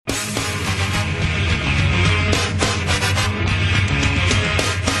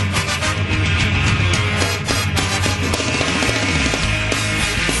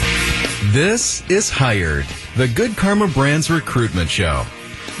This is Hired, the Good Karma Brands recruitment show.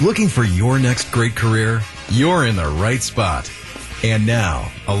 Looking for your next great career? You're in the right spot. And now,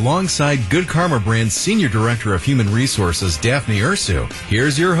 alongside Good Karma Brands Senior Director of Human Resources, Daphne Ursu,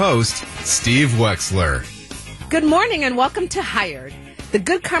 here's your host, Steve Wexler. Good morning and welcome to Hired, the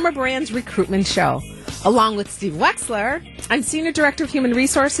Good Karma Brands recruitment show. Along with Steve Wexler, I'm Senior Director of Human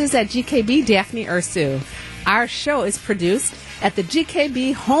Resources at GKB, Daphne Ursu. Our show is produced at the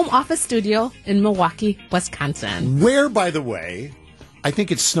GKB home office studio in Milwaukee, Wisconsin. Where, by the way, I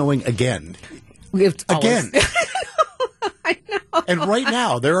think it's snowing again. Again. I know. And right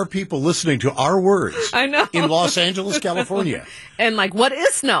now, there are people listening to our words. I know. In Los Angeles, California. And what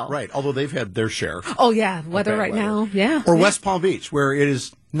is snow? Right, although they've had their share. Oh, yeah, weather right now. Yeah. Or West Palm Beach, where it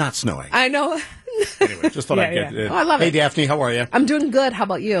is not snowing. I know. Anyway, just thought I'd get it. Oh, I love it. Hey, Daphne, how are you? I'm doing good. How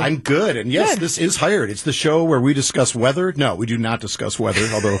about you? I'm good. And yes, This is Hired. It's the show where we discuss weather. No, we do not discuss weather,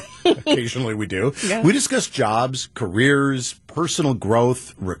 although occasionally we do. Yeah. We discuss jobs, careers, personal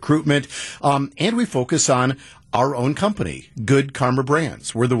growth, recruitment, and we focus on our own company, Good Karma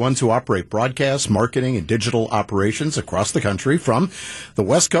Brands. We're the ones who operate broadcast, marketing, and digital operations across the country, from the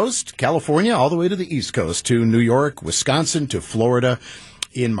West Coast, California, all the way to the East Coast, to New York, Wisconsin, to Florida,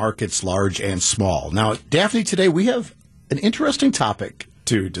 in markets large and small. Now, Daphne, today we have an interesting topic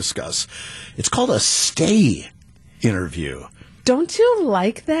to discuss. It's called a stay interview. Don't you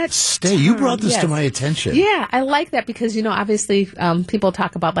like that Stay. term? You brought this to my attention. Yeah, I like that because, obviously people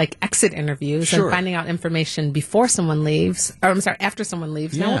talk about exit interviews Sure. and finding out information before someone leaves, after someone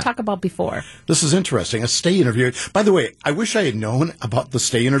leaves. Yeah. Now we'll talk about before. This is interesting. A stay interview. By the way, I wish I had known about the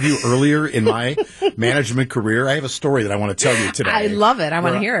stay interview earlier in my management career. I have a story that I want to tell you today. I love it. I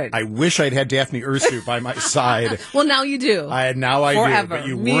want to hear it. I wish I'd had Daphne Ursu by my side. Well, now you do. Now I Forever. do. But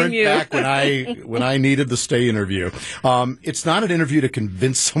you Me and weren't you. back when I needed the stay interview. It's not an interview to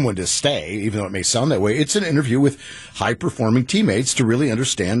convince someone to stay, even though it may sound that way. It's an interview with high-performing teammates to really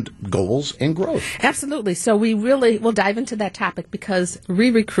understand goals and growth. Absolutely. So we'll dive into that topic because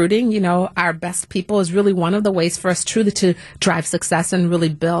re-recruiting, our best people is really one of the ways for us truly to drive success and really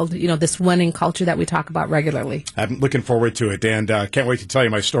build, this winning culture that we talk about regularly. I'm looking forward to it, and can't wait to tell you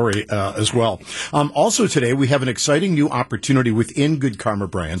my story as well. Also today, we have an exciting new opportunity within Good Karma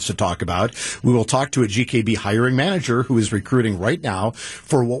Brands to talk about. We will talk to a GKB hiring manager who is recruiting right now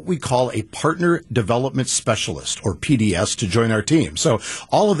for what we call a Partner Development Specialist, or PDS, to join our team. So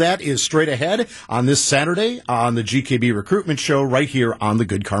all of that is straight ahead on this Saturday on the GKB Recruitment Show right here on the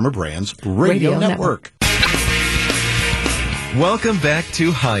Good Karma Brands Radio Network. Welcome back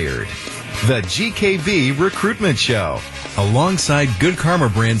to Hired, the GKB recruitment show. Alongside Good Karma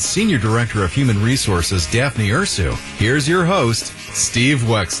Brands Senior Director of Human Resources, Daphne Ursu, here's your host, Steve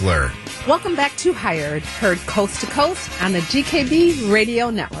Wexler. Welcome back to Hired, heard coast to coast on the GKB Radio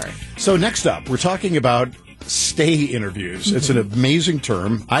Network. So next up, we're talking about stay interviews. Mm-hmm. It's an amazing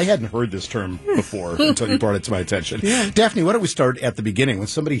term. I hadn't heard this term before until you brought it to my attention. Yeah. Daphne, why don't we start at the beginning? When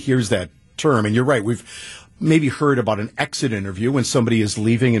somebody hears that term, and you're right, we've maybe heard about an exit interview when somebody is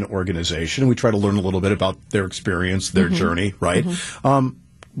leaving an organization. We try to learn a little bit about their experience, their journey, right? Mm-hmm.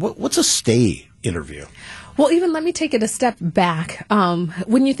 What's a stay interview? Well, even let me take it a step back.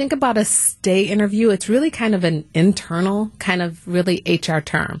 When you think about a stay interview, it's really kind of an internal, kind of really HR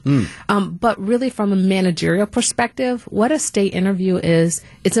term. But really from a managerial perspective, what a stay interview is,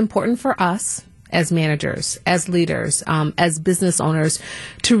 it's important for us as managers, as leaders, as business owners,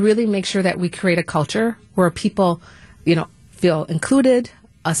 to really make sure that we create a culture where people, feel included,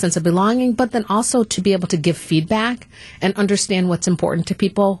 a sense of belonging, but then also to be able to give feedback and understand what's important to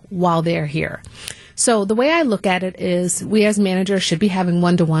people while they're here. So the way I look at it is we as managers should be having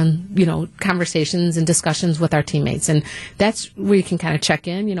one-to-one, conversations and discussions with our teammates. And that's where you can kind of check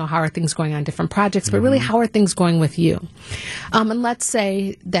in, how are things going on different projects, but really how are things going with you? And let's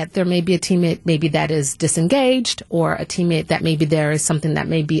say that there may be a teammate maybe that is disengaged, or a teammate that maybe there is something that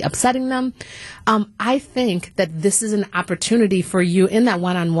may be upsetting them. I think that this is an opportunity for you in that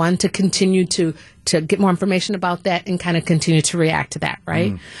one-on-one to continue to get more information about that and kind of continue to react to that,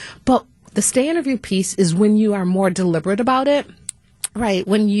 right? But the stay interview piece is when you are more deliberate about it, right?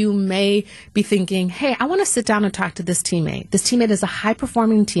 When you may be thinking, hey, I want to sit down and talk to this teammate. This teammate is a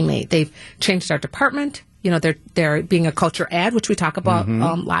high-performing teammate. They've changed our department. They're being a culture ad, which we talk about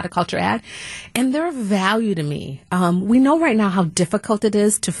a lot of culture ad, and they're of value to me. We know right now how difficult it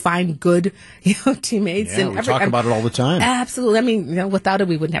is to find good, teammates. Yeah, we talk about it all the time. Absolutely. I mean, without it,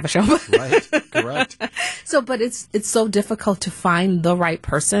 we wouldn't have a show. Right. Correct. So, but it's so difficult to find the right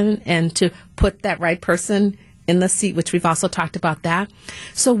person and to put that right person in the seat, which we've also talked about that.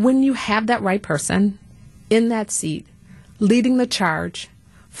 So when you have that right person in that seat, leading the charge,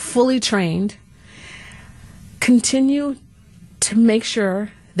 fully trained. Continue to make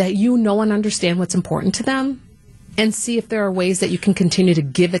sure that you know and understand what's important to them, and see if there are ways that you can continue to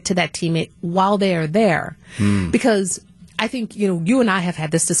give it to that teammate while they are there. Because I think, you and I have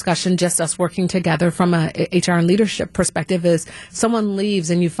had this discussion, just us working together from a HR and leadership perspective, is someone leaves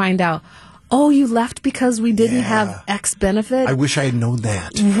and you find out, oh, you left because we didn't have X benefit. I wish I had known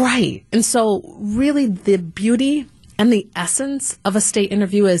that. Right. And so really the beauty and the essence of a state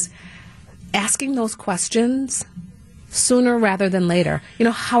interview is asking those questions sooner rather than later.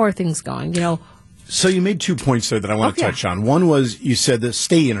 How are things going? So you made 2 points there that I want to touch on. One was you said the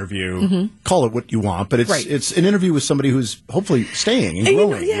stay interview, call it what you want, but it's an interview with somebody who's hopefully staying and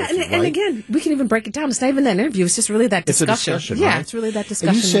growing. And again, we can even break it down. It's not even that interview. It's just really that discussion. It's a discussion, yeah, right? it's really that discussion.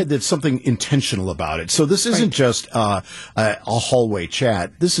 And you said there's something intentional about it. So this isn't just a hallway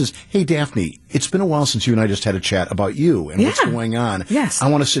chat. This is, hey, Daphne, it's been a while since you and I just had a chat about you and what's going on. Yes. I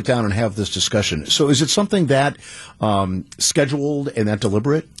want to sit down and have this discussion. So is it something that scheduled and that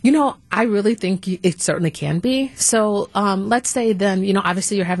deliberate? I really think it certainly can be. So let's say then,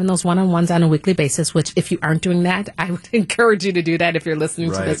 obviously you're having those one-on-ones on a weekly basis, which if you aren't doing that, I would encourage you to do that if you're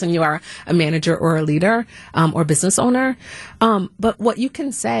listening to this and you are a manager or a leader or business owner. But what you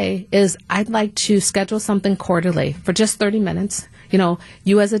can say is, I'd like to schedule something quarterly for just 30 minutes.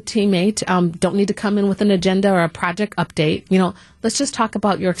 You as a teammate don't need to come in with an agenda or a project update. Let's just talk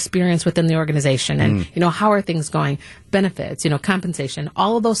about your experience within the organization and, how are things going, benefits, compensation,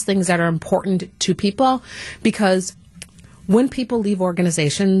 all of those things that are important to people. Because when people leave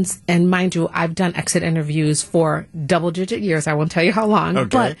organizations, and mind you, I've done exit interviews for double-digit years. I won't tell you how long,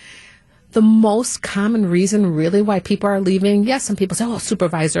 but the most common reason really why people are leaving, yes, some people say, oh,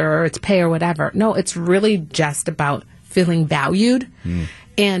 supervisor, or it's pay or whatever. No, it's really just about feeling valued.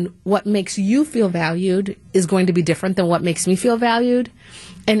 And what makes you feel valued is going to be different than what makes me feel valued.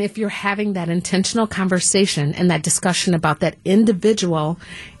 And if you're having that intentional conversation and that discussion about that individual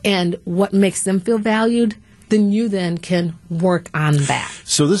and what makes them feel valued, then you then can work on that.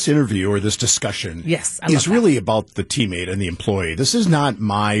 So this interview or this discussion is really about the teammate and the employee. This is not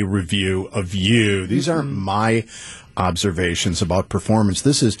my review of you. These aren't my observations about performance.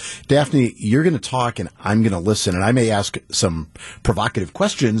 This is, Daphne, you're going to talk and I'm going to listen, and I may ask some provocative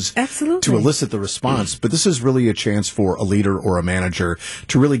questions to elicit the response, but this is really a chance for a leader or a manager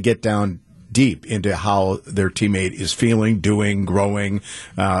to really get down deep into how their teammate is feeling, doing, growing,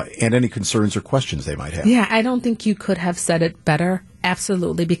 and any concerns or questions they might have. Yeah, I don't think you could have said it better.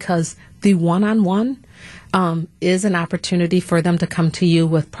 Absolutely, because the one-on-one is an opportunity for them to come to you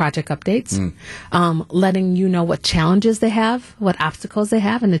with project updates, letting you know what challenges they have, what obstacles they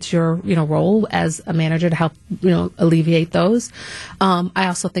have, and it's your role as a manager to help alleviate those. I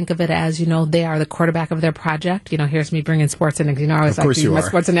also think of it as they are the quarterback of their project. Here's me bringing sports in. I always like to use my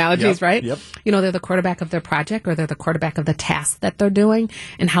sports analogies, right? Yep. They're the quarterback of their project, or they're the quarterback of the task that they're doing,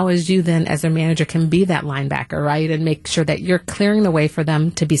 and how is you then as their manager can be that linebacker, right, and make sure that you're clearing the way for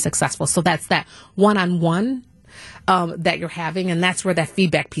them to be successful. So that's that one-on-one that you're having, and that's where that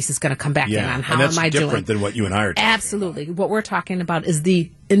feedback piece is going to come back in on how am I doing. And that's different than what you and I are doing. Absolutely. What we're talking about is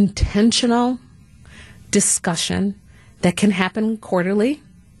the intentional discussion that can happen quarterly,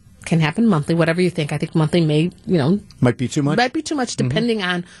 can happen monthly, whatever you think. I think monthly might be too much. Might be too much, depending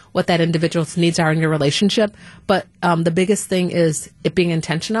on what that individual's needs are in your relationship. But the biggest thing is it being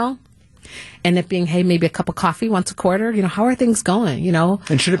intentional. And it being, hey, maybe a cup of coffee once a quarter. How are things going?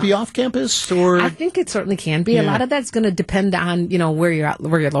 And should it be off campus or? I think it certainly can be. A lot of that's going to depend on where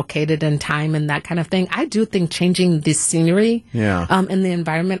you're located and time and that kind of thing. I do think changing the scenery, in the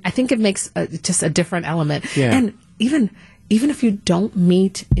environment, I think it makes just a different element. Yeah. And even if you don't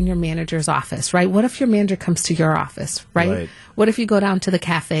meet in your manager's office, right? What if your manager comes to your office, right? What if you go down to the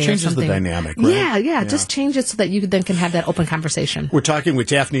cafe or something? Changes the dynamic, right? Yeah. Just change it so that you then can have that open conversation. We're talking with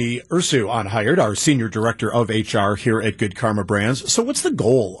Daphne Ursu on Hired, our Senior Director of HR here at Good Karma Brands. So what's the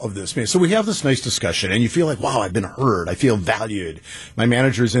goal of this? So we have this nice discussion, and you feel like, wow, I've been heard. I feel valued. My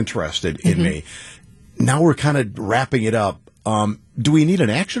manager is interested in me. Now we're kind of wrapping it up. Do we need an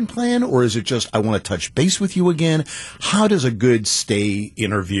action plan, or is it just, I want to touch base with you again? How does a good stay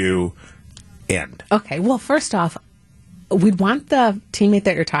interview end? Okay, well, first off, we'd want the teammate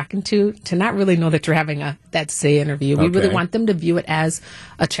that you're talking to not really know that you're having that stay interview. We really want them to view it as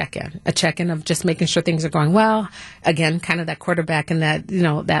a check-in of just making sure things are going well. Again, kind of that quarterback and that,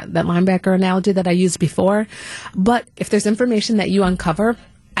 that linebacker analogy that I used before. But if there's information that you uncover,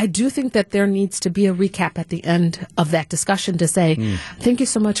 I do think that there needs to be a recap at the end of that discussion to say, thank you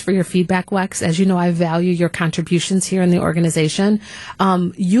so much for your feedback, Wex. As you know, I value your contributions here in the organization.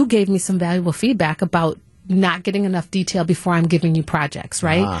 You gave me some valuable feedback about not getting enough detail before I'm giving you projects,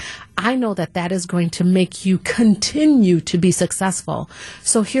 right? I know that that is going to make you continue to be successful.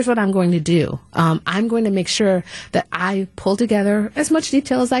 So here's what I'm going to do. I'm going to make sure that I pull together as much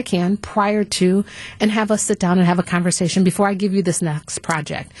detail as I can prior to and have us sit down and have a conversation before I give you this next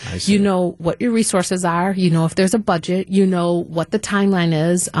project. You know what your resources are. You know if there's a budget. You know what the timeline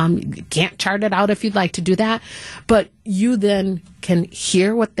is. You can't chart it out if you'd like to do that. But you then can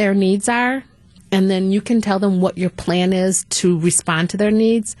hear what their needs are. And then you can tell them what your plan is to respond to their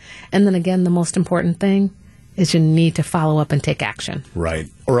needs. And then again, the most important thing is you need to follow up and take action. Right.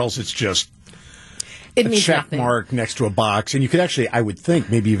 Or else it's just a check nothing. mark next to a box. And you could actually, I would think,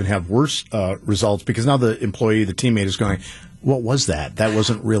 maybe even have worse results because now the employee, the teammate is going, what was that? That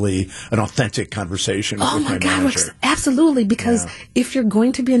wasn't really an authentic conversation with my manager. Absolutely. Because if you're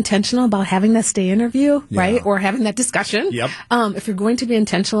going to be intentional about having that stay interview, right, or having that discussion, if you're going to be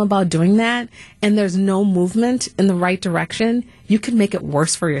intentional about doing that and there's no movement in the right direction, you can make it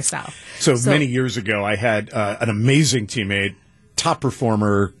worse for yourself. So many years ago, I had an amazing teammate, top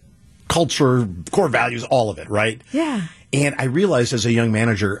performer, culture, core values, all of it, right? Yeah. And I realized as a young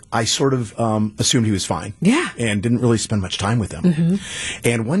manager, I sort of assumed he was fine. Yeah. And didn't really spend much time with him.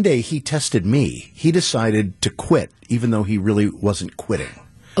 And one day he tested me. He decided to quit, even though he really wasn't quitting.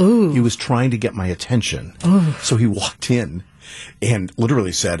 He was trying to get my attention. So he walked in and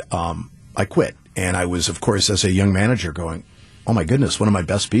literally said, I quit. And I was, of course, as a young manager going, oh my goodness, one of my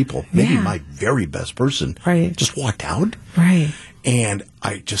best people, maybe my very best person, just walked out. Right. And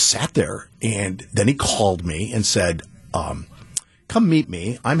I just sat there. And then he called me and said, come meet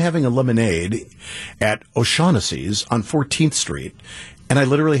me. I'm having a lemonade at O'Shaughnessy's on 14th Street. And I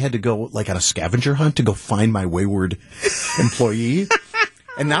literally had to go like on a scavenger hunt to go find my wayward employee.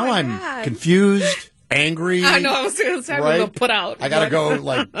 And now I'm confused, angry. I know. I was going to say, I'm going to put out. I got to go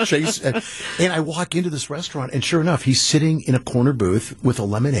like chase. And I walk into this restaurant and sure enough, he's sitting in a corner booth with a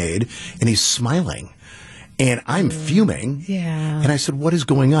lemonade and he's smiling. And I'm fuming. Yeah. And I said, what is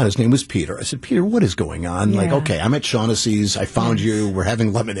going on? His name was Peter. I said, Peter, what is going on? Like, okay, I'm at Shaughnessy's. I found you. We're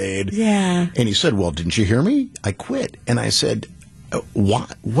having lemonade. Yeah. And he said, well, didn't you hear me? I quit. And I said,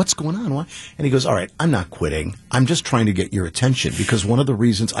 what? What's going on? Why? And he goes, all right, I'm not quitting. I'm just trying to get your attention because one of the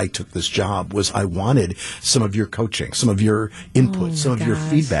reasons I took this job was I wanted some of your coaching, some of your input, some of your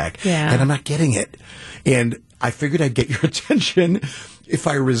feedback. Yeah. And I'm not getting it. And I figured I'd get your attention if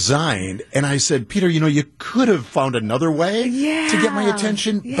I resigned. And I said, Peter, you could have found another way to get my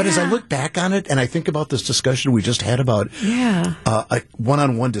attention. But as I look back on it and I think about this discussion we just had about a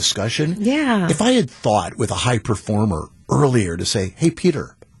one-on-one discussion, if I had thought with a high performer earlier to say, hey,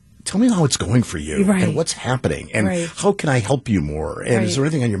 Peter, tell me how it's going for you and what's happening and how can I help you more? And is there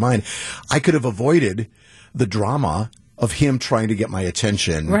anything on your mind? I could have avoided the drama of him trying to get my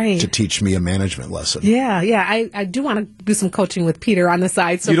attention to teach me a management lesson. Yeah. I do want to do some coaching with Peter on the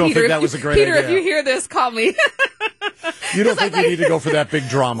side. So you don't Peter, think that was a great idea? Peter, if you hear this, call me. You don't think you need to go for that big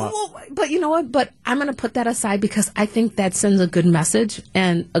drama? Well, but you know what? But I'm going to put that aside because I think that sends a good message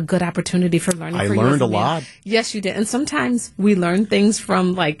and a good opportunity for learning. I learned a lot. Yes, you did. And sometimes we learn things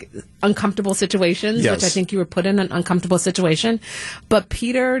from like uncomfortable situations, which I think you were put in an uncomfortable situation. But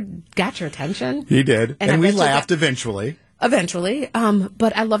Peter got your attention. He did. And we laughed eventually. Eventually.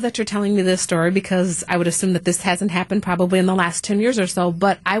 But I love that you're telling me this story because I would assume that this hasn't happened probably in the last 10 years or so.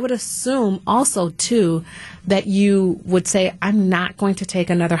 But I would assume also, too, that you would say, I'm not going to take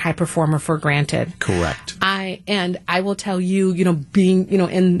another high performer for granted. Correct. And I will tell you, being,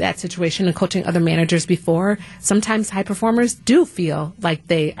 in that situation and coaching other managers before, sometimes high performers do feel like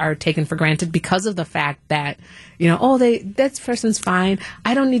they are taken for granted because of the fact that, that person's fine.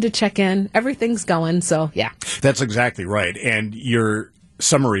 I don't need to check in. Everything's going. So, yeah. That's exactly right. And your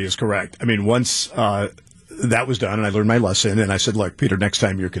summary is correct. I mean, once that was done and I learned my lesson and I said, look, Peter, next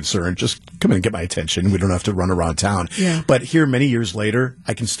time you're concerned, just come in and get my attention. We don't have to run around town. Yeah. But here, many years later,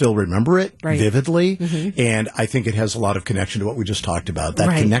 I can still remember it vividly. And I think it has a lot of connection to what we just talked about.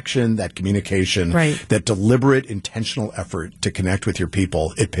 That connection, that communication, that deliberate, intentional effort to connect with your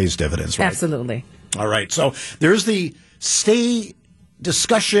people, it pays dividends, right? Absolutely. All right. So there's the stay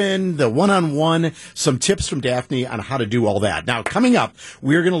discussion, the one-on-one, some tips from Daphne on how to do all that. Now, coming up,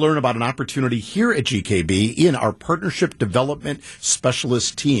 we're going to learn about an opportunity here at GKB in our Partnership Development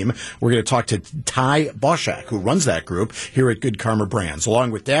Specialist team. We're going to talk to Ty Boschak, who runs that group here at Good Karma Brands. Along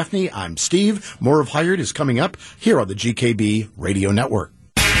with Daphne, I'm Steve. More of Hired is coming up here on the GKB Radio Network.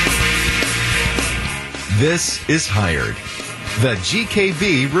 This is Hired. The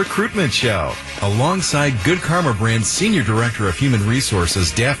GKB Recruitment Show. Alongside Good Karma Brand's Senior Director of Human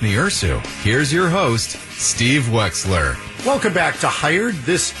Resources, Daphne Ursu, here's your host, Steve Wexler. Welcome back to Hired.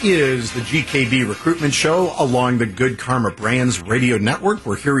 This is the GKB Recruitment Show along the Good Karma Brands radio network.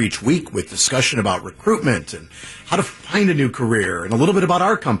 We're here each week with discussion about recruitment and how to find a new career and a little bit about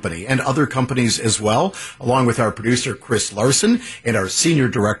our company and other companies as well, along with our producer, Chris Larson, and our Senior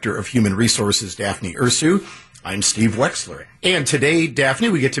Director of Human Resources, Daphne Ursu. I'm Steve Wexler. And today, Daphne,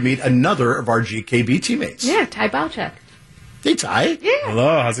 we get to meet another of our GKB teammates. Yeah, Ty Balchuk. Hey, Ty. Yeah.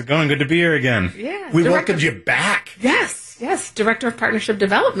 Hello, how's it going? Good to be here again. Yeah. We welcomed you back. Yes. Director of Partnership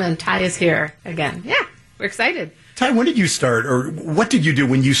Development, Ty is here again. Yeah, we're excited. Ty, when did you start, or what did you do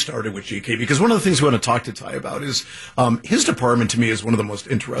when you started with GKB? Because one of the things we want to talk to Ty about is his department, to me, is one of the most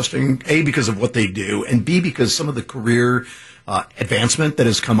interesting, A, because of what they do, and B, because some of the career advancement that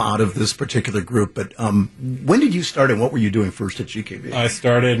has come out of this particular group. But when did you start, and what were you doing first at GKB? I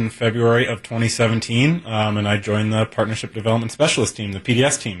started in February of 2017, and I joined the Partnership Development Specialist team, the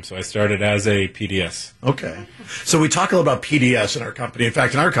PDS team. So I started as a PDS. Okay. So we talk a lot about PDS in our company. In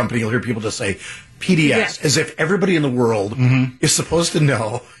fact, in our company, you'll hear people just say PDS, as if everybody in the world is supposed to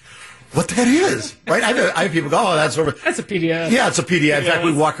know what that is, right? I have people go, oh, that's a PDS. Yeah, it's a PDS. In fact,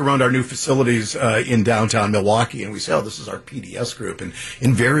 we walk around our new facilities in downtown Milwaukee, and we say, oh, this is our PDS group. And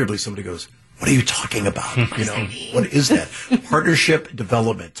invariably somebody goes, what are you talking about? You know, what is that? Partnership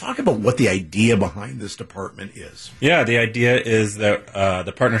development. Talk about what the idea behind this department is. Yeah, the idea is that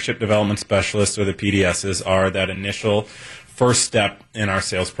the Partnership Development Specialists, or the PDSs, are that initial first step in our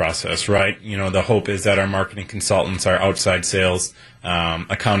sales process, right? You know, the hope is that our marketing consultants, our outside sales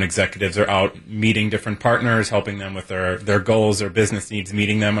account executives are out meeting different partners, helping them with their goals, their business needs,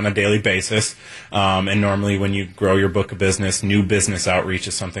 meeting them on a daily basis. And normally when you grow your book of business, new business outreach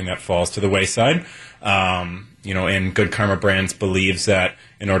is something that falls to the wayside. You know, and Good Karma Brands believes that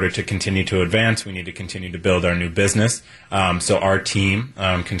in order to continue to advance, we need to continue to build our new business. So our team,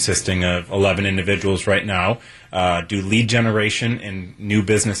 consisting of 11 individuals right now, do lead generation and new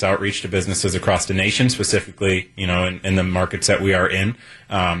business outreach to businesses across the nation, specifically, you know, in the markets that we are in.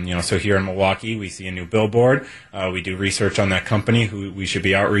 You know, so here in Milwaukee, we see a new billboard. We do research on that company who we should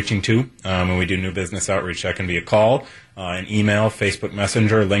be outreaching to. And we do new business outreach. That can be a call, an email, Facebook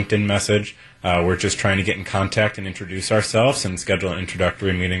Messenger, LinkedIn message. We're just trying to get in contact and introduce ourselves and schedule an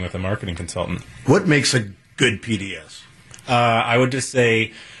introductory meeting with a marketing consultant. What makes a good PDS? I would just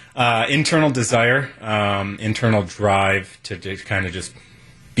say internal desire, internal drive to kind of just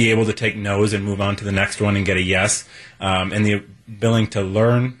be able to take no's and move on to the next one and get a yes, and the ability to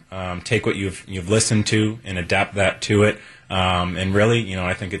learn, take what you've listened to and adapt that to it. And really, you know,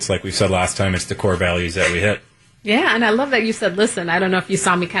 I think it's like we said last time, it's the core values that we hit. Yeah, and I love that you said listen. I don't know if you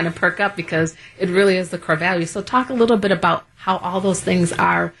saw me kind of perk up because it really is the core value. So talk a little bit about how all those things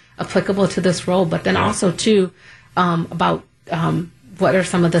are applicable to this role, but then also, too, about what are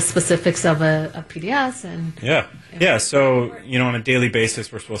some of the specifics of a PDS? Yeah. So, you know, on a daily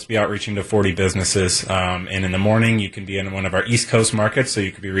basis, we're supposed to be outreaching to 40 businesses. And in the morning, you can be in one of our East Coast markets, so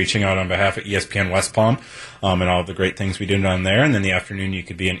you could be reaching out on behalf of ESPN West Palm and all of the great things we do down there. And then the afternoon, you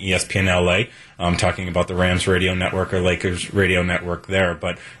could be in ESPN LA, talking about the Rams radio network or Lakers radio network there.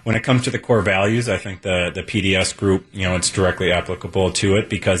 But when it comes to the core values, I think the PDS group, you know, it's directly applicable to it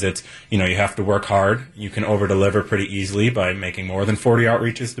because it's, you know, you have to work hard. You can over-deliver pretty easily by making more than 40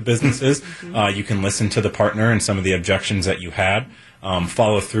 outreaches to businesses. You can listen to the partner and some of the objections that you had.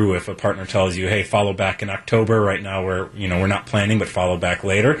 Follow through if a partner tells you, hey, follow back in October. Right now we're not planning, but follow back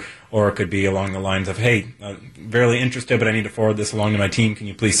later. Or it could be along the lines of, hey, very interested, but I need to forward this along to my team. Can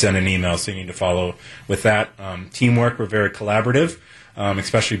you please send an email? So you need to follow with that. Teamwork, we're very collaborative,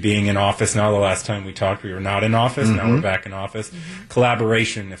 especially being in office now. The last time we talked, we were not in office. Now we're back in office.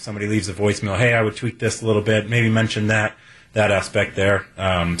 Collaboration, if somebody leaves a voicemail, hey, I would tweak this a little bit, maybe mention that aspect there.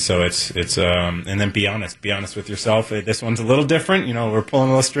 So it's and then be honest with yourself. This one's a little different. You know, we're pulling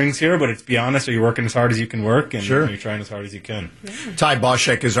little strings here, but it's be honest. Are you working as hard as you can work? And you're trying as hard as you can. Yeah. Ty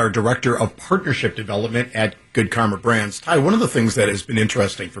Balchuk is our Director of Partnership Development at Good Karma Brands. Ty, one of the things that has been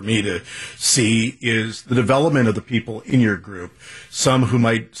interesting for me to see is the development of the people in your group. Some who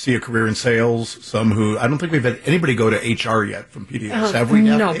might see a career in sales, some who, I don't think we've had anybody go to HR yet from PDS. Have we?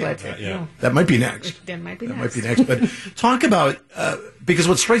 No, but no. That might be next. That might be next. But talk about, because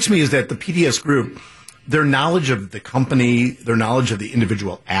what strikes me is that the PDS group, their knowledge of the company, their knowledge of the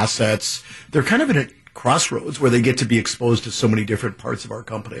individual assets, they're kind of in a crossroads where they get to be exposed to so many different parts of our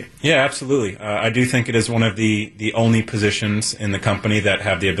company. Yeah, absolutely. I do think it is one of the only positions in the company that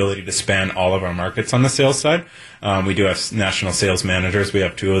have the ability to span all of our markets on the sales side. We do have national sales managers. We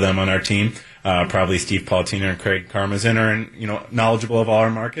have 2 of them on our team. probably Steve Palatino and Craig Karmazin are knowledgeable of all our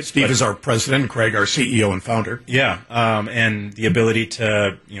markets. Steve is our president, Craig our CEO and founder. Yeah, and the ability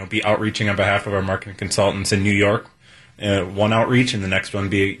to be outreaching on behalf of our marketing consultants in New York. One outreach, and the next one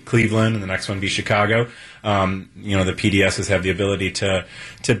be Cleveland, and the next one be Chicago. The PDSs have the ability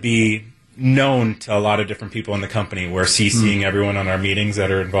to be known to a lot of different people in the company. We're CCing everyone on our meetings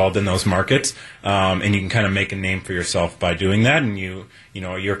that are involved in those markets, and you can kind of make a name for yourself by doing that. And you're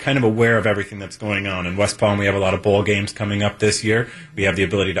kind of aware of everything that's going on. In West Palm, we have a lot of bowl games coming up this year. We have the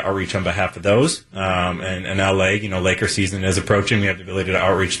ability to outreach on behalf of those. And in LA, Laker season is approaching. We have the ability to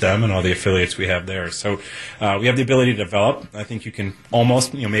outreach them and all the affiliates we have there. So we have the ability to develop. I think you can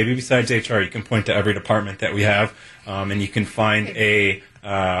almost, maybe besides HR, you can point to every department that we have, and you can find a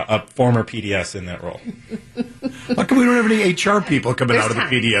former PDS in that role. How come we don't have any HR people coming out of the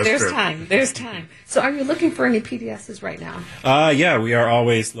PDS There's group? There's time. So are you looking for any PDSs right now? Yeah, we are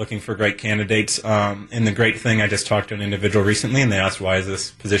always looking for great candidates. And the great thing, I just talked to an individual recently, and they asked, why is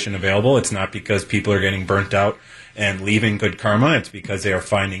this position available? It's not because people are getting burnt out and leaving Good Karma. It's because they are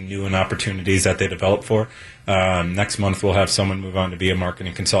finding new opportunities that they develop for. Next month, we'll have someone move on to be a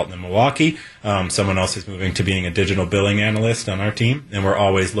marketing consultant in Milwaukee. Someone else is moving to being a digital billing analyst on our team, and we're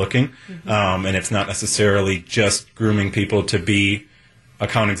always looking. And it's not necessarily just grooming people to be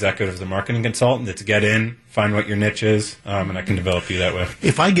account executives or marketing consultant. It's get in, find what your niche is, and I can develop you that way.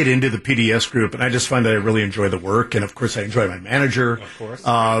 If I get into the PDS group and I just find that I really enjoy the work, and of course I enjoy my manager, Of course.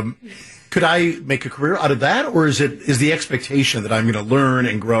 could I make a career out of that, or is the expectation that I'm going to learn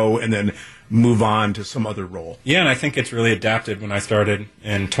and grow and then move on to some other role? Yeah, and I think it's really adapted. When I started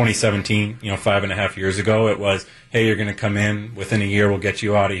in 2017, 5.5 years ago, it was, hey, you're going to come in, within a year we'll get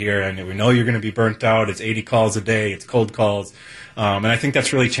you out of here, and we know you're going to be burnt out. It's 80 calls a day, it's cold calls. And I think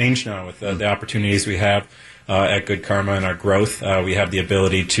that's really changed now with the opportunities we have at Good Karma and our growth. We have the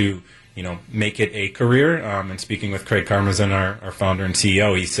ability to make it a career. And speaking with Craig Karmazin, our founder and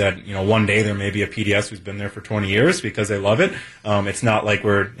CEO, he said, one day there may be a PDS who's been there for 20 years because they love it. It's not like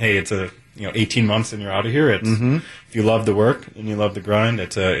it's 18 months and you're out of here. It's if you love the work and you love the grind,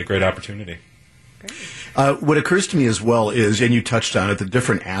 it's a great opportunity. What occurs to me as well is, and you touched on it, the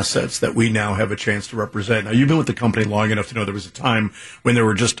different assets that we now have a chance to represent. Now, you've been with the company long enough to know there was a time when there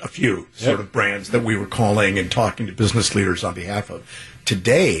were just a few sort of brands that we were calling and talking to business leaders on behalf of.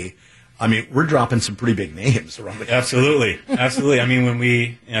 Today, we're dropping some pretty big names around the country. Absolutely. I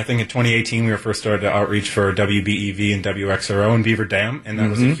think in 2018 we were first started to outreach for WBEV and WXRO in Beaver Dam, and that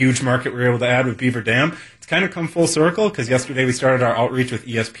was a huge market we were able to add with Beaver Dam. It's kind of come full circle because yesterday we started our outreach with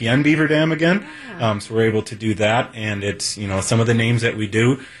ESPN Beaver Dam again. So we're able to do that, and it's, some of the names that we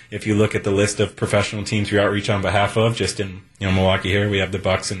do, if you look at the list of professional teams we outreach on behalf of, just in Milwaukee here, we have the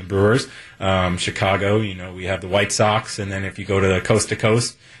Bucks and the Brewers. Chicago, we have the White Sox, and then if you go to coast,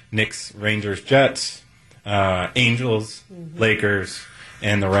 Knicks, Rangers, Jets, Angels, Lakers,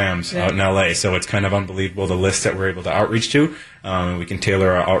 and the Rams out in LA. So it's kind of unbelievable the list that we're able to outreach to. And we can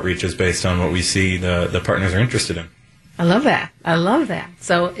tailor our outreaches based on what we see the partners are interested in. I love that.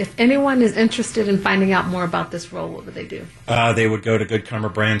 So if anyone is interested in finding out more about this role, what would they do? They would go to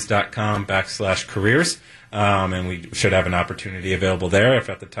goodkarmabrands.com/careers. And we should have an opportunity available there if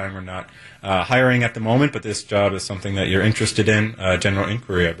at the time we're not hiring at the moment, but this job is something that you're interested in, general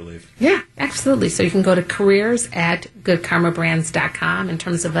inquiry, I believe. Yeah, absolutely. So you can go to careers@goodkarmabrands.com in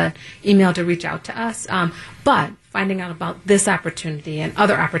terms of an email to reach out to us. But finding out about this opportunity and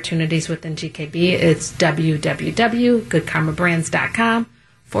other opportunities within GKB, it's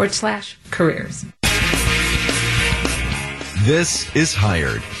www.goodkarmabrands.com/careers. This is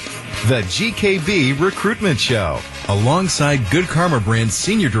Hired, the GKB Recruitment Show. Alongside Good Karma Brand's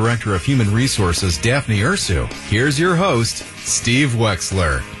Senior Director of Human Resources, Daphne Ursu, here's your host, Steve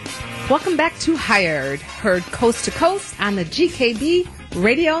Wexler. Welcome back to Hired, heard coast to coast on the GKB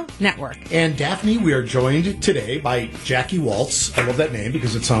Radio Network. And Daphne, we are joined today by Jackie Waltz. I love that name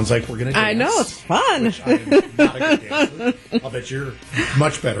because it sounds like we're going to dance. I know, it's fun. Which I am not a good dancer. I'll bet you're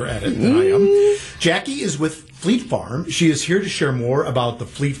much better at it than I am. Jackie is with Fleet Farm. She is here to share more about the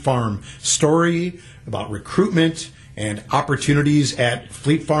Fleet Farm story, about recruitment and opportunities at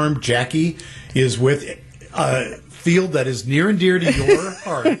Fleet Farm. Jackie is with a field that is near and dear to your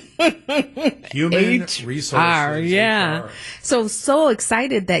heart. Human resources. Yeah. HR. So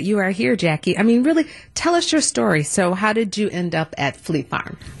excited that you are here, Jackie. Really, tell us your story. So how did you end up at Fleet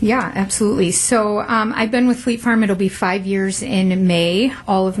Farm? Yeah, absolutely. So I've been with Fleet Farm. It'll be 5 years in May.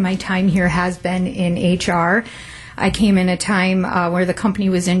 All of my time here has been in HR. I came in a time where the company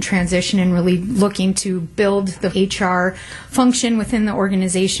was in transition and really looking to build the HR function within the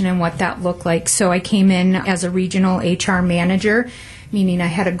organization and what that looked like. So I came in as a regional HR manager, meaning I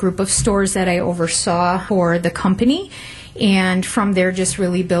had a group of stores that I oversaw for the company. And from there, just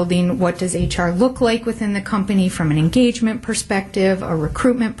really building what does HR look like within the company from an engagement perspective, a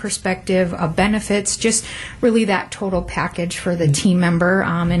recruitment perspective, a benefits, just really that total package for the team member.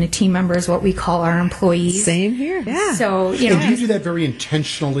 And a team member is what we call our employees. Same here. Yeah. So, And do you do that very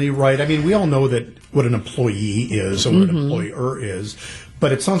intentionally, right? I mean, we all know that what an employee is or what an employer is.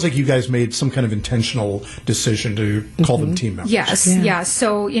 But it sounds like you guys made some kind of intentional decision to call them team members. Yes, yeah.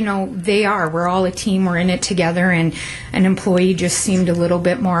 So, they are. We're all a team. We're in it together. And an employee just seemed a little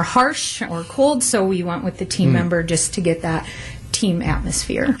bit more harsh or cold. So we went with the team member just to get that team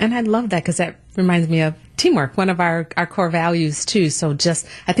atmosphere. And I love that because that reminds me of teamwork, one of our core values too. So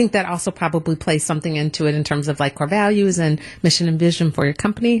I think that also probably plays something into it in terms of like core values and mission and vision for your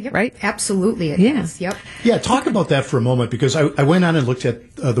company, right? Absolutely. It is. Yep. Yeah, talk about that for a moment because I went on and looked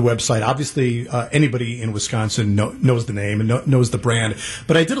at the website. Obviously, anybody in Wisconsin knows the name and knows the brand.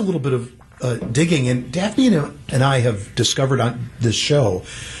 But I did a little bit of digging, and Daphne and I have discovered on this show,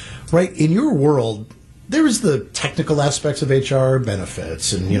 right, in your world, there is the technical aspects of HR,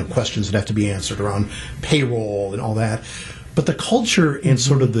 benefits, and questions that have to be answered around payroll and all that. But the culture and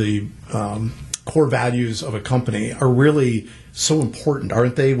sort of the core values of a company are really so important,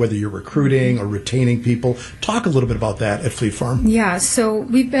 aren't they? Whether you're recruiting or retaining people. Talk a little bit about that at Fleet Farm. Yeah, so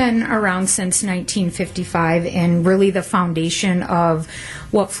we've been around since 1955, and really the foundation of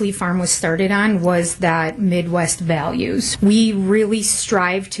what Fleet Farm was started on was that Midwest values. We really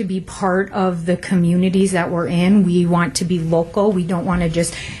strive to be part of the communities that we're in. We want to be local. We don't want to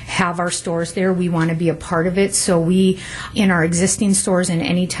just have our stores there. We want to be a part of it. So we, in our existing stores and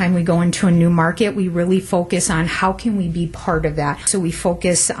anytime we go into a new market, we really focus on how can we be part of that. So we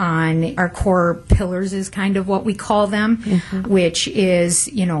focus on our core pillars is kind of what we call them, which is,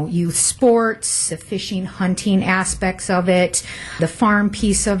 youth sports, the fishing, hunting aspects of it, the farm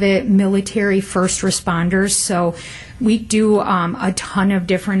piece of it, military, first responders. So we do a ton of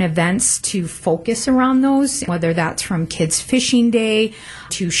different events to focus around those, whether that's from Kids Fishing Day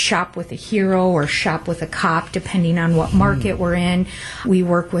to Shop with a Hero or Shop with a Cop, depending on what market we're in. We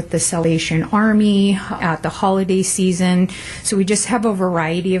work with the Salvation Army at the holiday season. So we just have a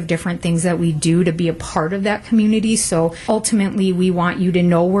variety of different things that we do to be a part of that community. So ultimately, we want you to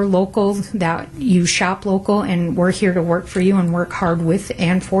know we're local, that you shop local, and we're here to work for you and work hard with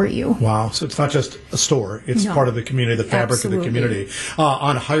and for you. Wow. So it's not just a store. It's part of the community, the fabric of the community.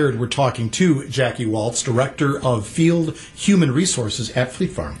 On Hired, we're talking to Jackie Waltz, Director of Field Human Resources at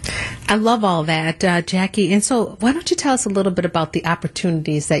Fleet Farm. I love all that, Jackie. And so why don't you tell us a little bit about the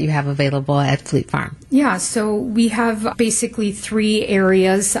opportunities that you have available at Fleet Farm? Yeah, so we have basically 3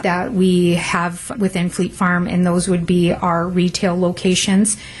 areas that we have within Fleet Farm, and those would be our retail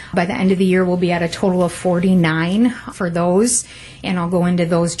locations. By the end of the year, we'll be at a total of 49 for those, and I'll go into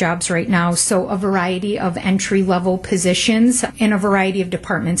those jobs right now. So a variety of entry-level positions in a variety of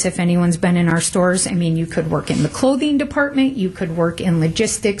departments. If anyone's been in our stores, you could work in the clothing department, you could work in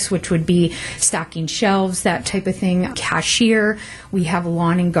logistics, which would be stocking shelves, that type of thing, cashier. We have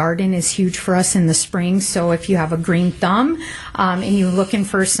lawn and garden is huge for us in the spring, so if you have a green thumb and you're looking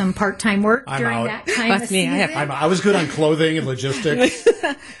for some part-time work during that time of season. I was good on clothing and logistics.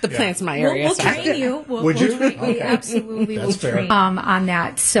 The plant's my area. We'll train you. Would you? We absolutely will fair. train on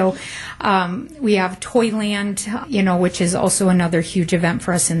that. So we have Toyland, which is also another huge event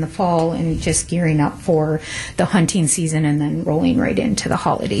for us in the fall, and just gearing up for the hunting season and then rolling right into the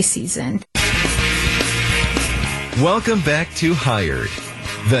holiday season. Welcome back to Hired,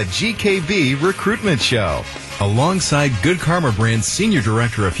 the GKB Recruitment Show. Alongside Good Karma Brand's Senior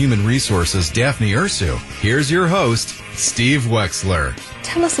Director of Human Resources, Daphne Ursu, here's your host, Steve Wexler.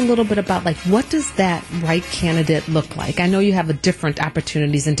 Tell us a little bit about, what does that right candidate look like? I know you have different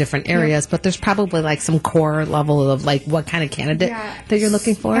opportunities in different areas, but there's probably some core level of what kind of candidate that you're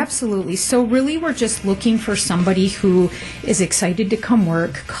looking for? Absolutely. So really we're just looking for somebody who is excited to come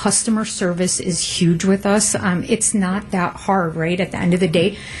work. Customer service is huge with us. It's not that hard, right? At the end of the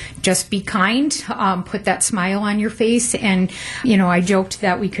day, just be kind, put that smile on your face. And, I joked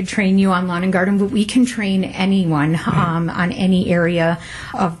that we could train you on lawn and garden, but we can train anyone on any area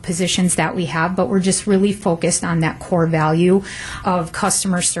of positions that we have, but we're just really focused on that core value of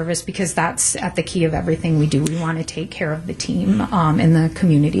customer service because that's at the key of everything we do. We want to take care of the team and the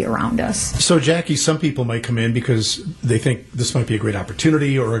community around us. So, Jackie, some people might come in because they think this might be a great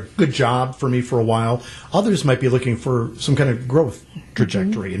opportunity or a good job for me for a while. Others might be looking for some kind of growth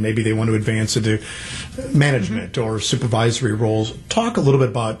trajectory, and maybe they want to advance into management or supervisory roles. Talk a little bit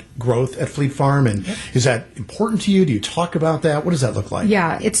about growth at Fleet Farm, and is that important to you? Do you talk about that? What does that look like?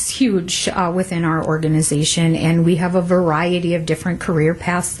 Yeah, it's huge within our organization, and we have a variety of different career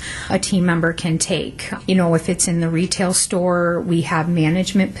paths a team member can take. If it's in the retail store, we have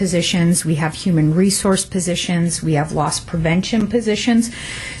management positions, we have human resource positions, we have loss prevention positions.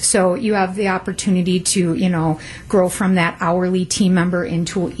 So you have the opportunity to, grow from that hourly team member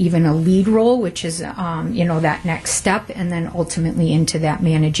into even a lead role, which is, that next step, and then ultimately into that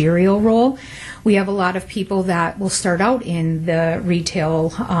managerial role. We have a lot of people that will start out in the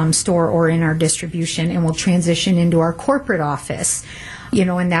retail store or in our distribution and will transition into our corporate office.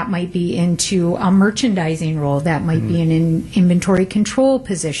 And that might be into a merchandising role, that might be an inventory control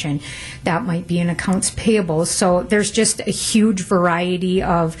position, that might be an accounts payable. So there's just a huge variety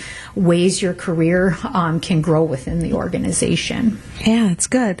of ways your career can grow within the organization. Yeah, that's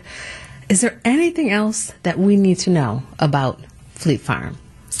good. Is there anything else that we need to know about Fleet Farm?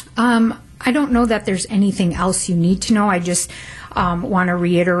 I don't know that there's anything else you need to know. I just want to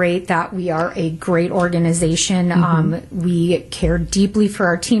reiterate that we are a great organization. We care deeply for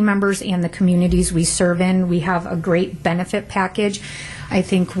our team members and the communities we serve in. We have a great benefit package. I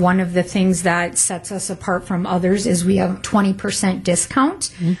think one of the things that sets us apart from others is we have 20%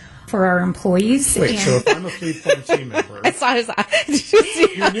 discount for our employees. Wait, so if I'm a Fleet Farm team member, I saw his eye.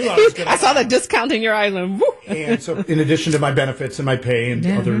 you knew I was going to. I saw the discount in your eye. And so, in addition to my benefits and my pay and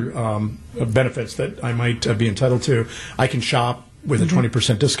other benefits that I might be entitled to, I can shop with a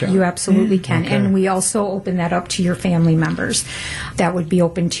 20% discount. You absolutely can. Okay. And we also open that up to your family members. That would be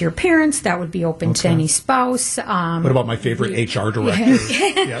open to your parents. That would be open to any spouse. What about my favorite HR director?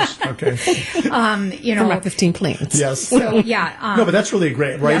 Yes, okay. For my 15 plans. Yes. So, yeah. No, but that's really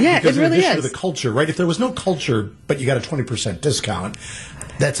great, right? Yeah, because it really in addition is. to the culture, right? If there was no culture, but you got a 20% discount,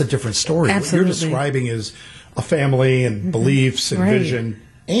 that's a different story. Absolutely. What you're describing is a family and beliefs and Right. vision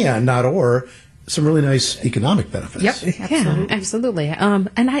and some really nice economic benefits. Yep. Yeah, absolutely. And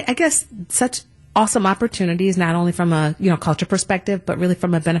I guess such awesome opportunities, not only from a culture perspective, but really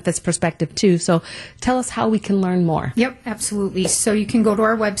from a benefits perspective too. So tell us how we can learn more. Yep, absolutely. So you can go to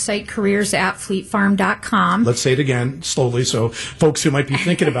our website, careers@fleetfarm.com. Let's say it again slowly so folks who might be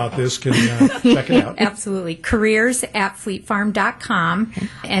thinking about this can check it out. Absolutely. Careers@fleetfarm.com.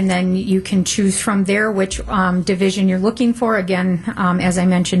 And then you can choose from there which division you're looking for. Again, as I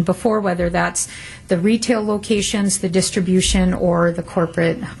mentioned before, whether that's the retail locations, the distribution, or the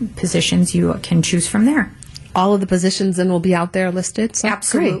corporate positions, you can choose from there. All of the positions then will be out there listed? So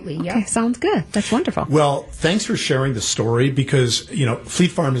Absolutely, great. yep. Okay, sounds good. That's wonderful. Well, thanks for sharing the story because,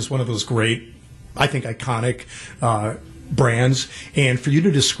 Fleet Farm is one of those great, I think, iconic brands. And for you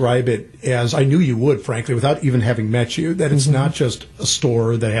to describe it as I knew you would, frankly, without even having met you, that it's not just a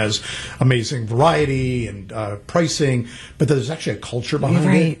store that has amazing variety and pricing, but that there's actually a culture behind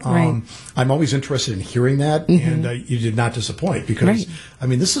it. Right. I'm always interested in hearing that, and you did not disappoint because,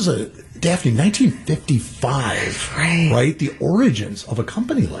 this is Daphne, 1955, right? The origins of a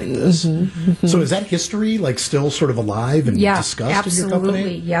company like this. So is that history still sort of alive and discussed in your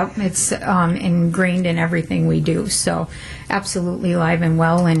company? Yep, it's ingrained in everything we do. So absolutely alive and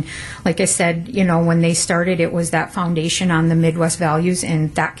well. And like I said, when they started, it was that foundation on the Midwest values,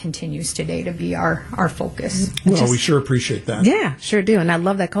 and that continues today to be our focus. Well, we sure appreciate that. Yeah, sure do. And I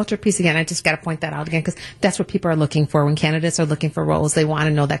love that culture piece again. I just got to point that out again because that's what people are looking for when candidates are looking for roles. They want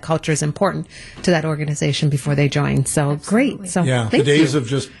to know that culture is important to that organization before they join. So great. So yeah, thank the days you. of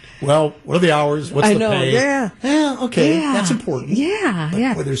just, what are the hours? What's the pay? Yeah. Okay. Yeah. That's important. Yeah,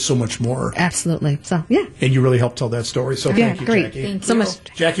 But boy, there's so much more. Absolutely. So, yeah. And you really helped tell that story. So thank you, great. Jackie. Thank So you. much.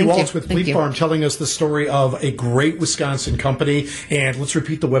 Jackie Thank Waltz you. with Thank Fleet you. Farm telling us the story of a great Wisconsin company. And let's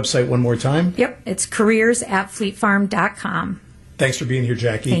repeat the website one more time. Yep, it's careers@fleetfarm.com. Thanks for being here,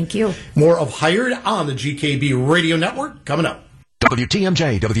 Jackie. Thank you. More of Hired on the GKB Radio Network coming up.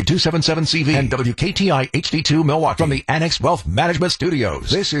 WTMJ, W277CV, and WKTI HD2 Milwaukee from the Annex Wealth Management Studios.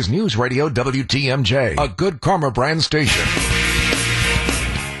 This is News Radio WTMJ, a Good Karma brand station.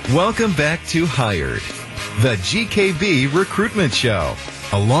 Welcome back to Hired, the GKB Recruitment Show.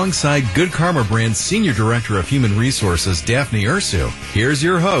 Alongside Good Karma Brand's Senior Director of Human Resources, Daphne Ursu, here's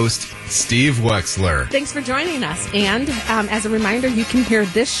your host, Steve Wexler. Thanks for joining us. And as a reminder, you can hear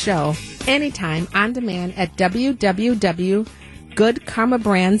this show anytime on demand at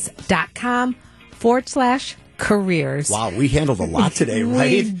www.goodkarmabrands.com/careers. Wow, we handled a lot today, right?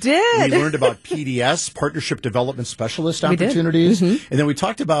 We did. We learned about PDS, Partnership Development Specialist We did. opportunities. And then we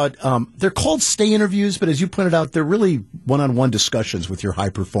talked about, they're called stay interviews, but as you pointed out, they're really one-on-one discussions with your high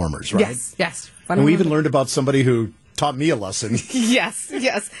performers, right? Yes. And we even learned about somebody who taught me a lesson.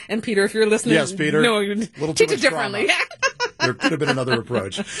 Yes. And Peter, if you're listening, Yes, Peter. no, Little teach too it much differently. There could have been another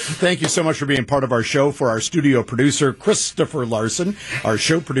approach. Thank you so much for being part of our show. For our studio producer, Christopher Larson, our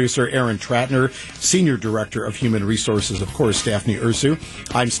show producer, Aaron Tratner, Senior Director of Human Resources, of course, Daphne Ursu.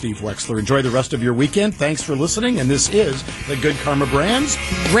 I'm Steve Wexler. Enjoy the rest of your weekend. Thanks for listening, and this is the Good Karma Brands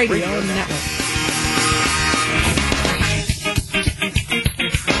Radio Network.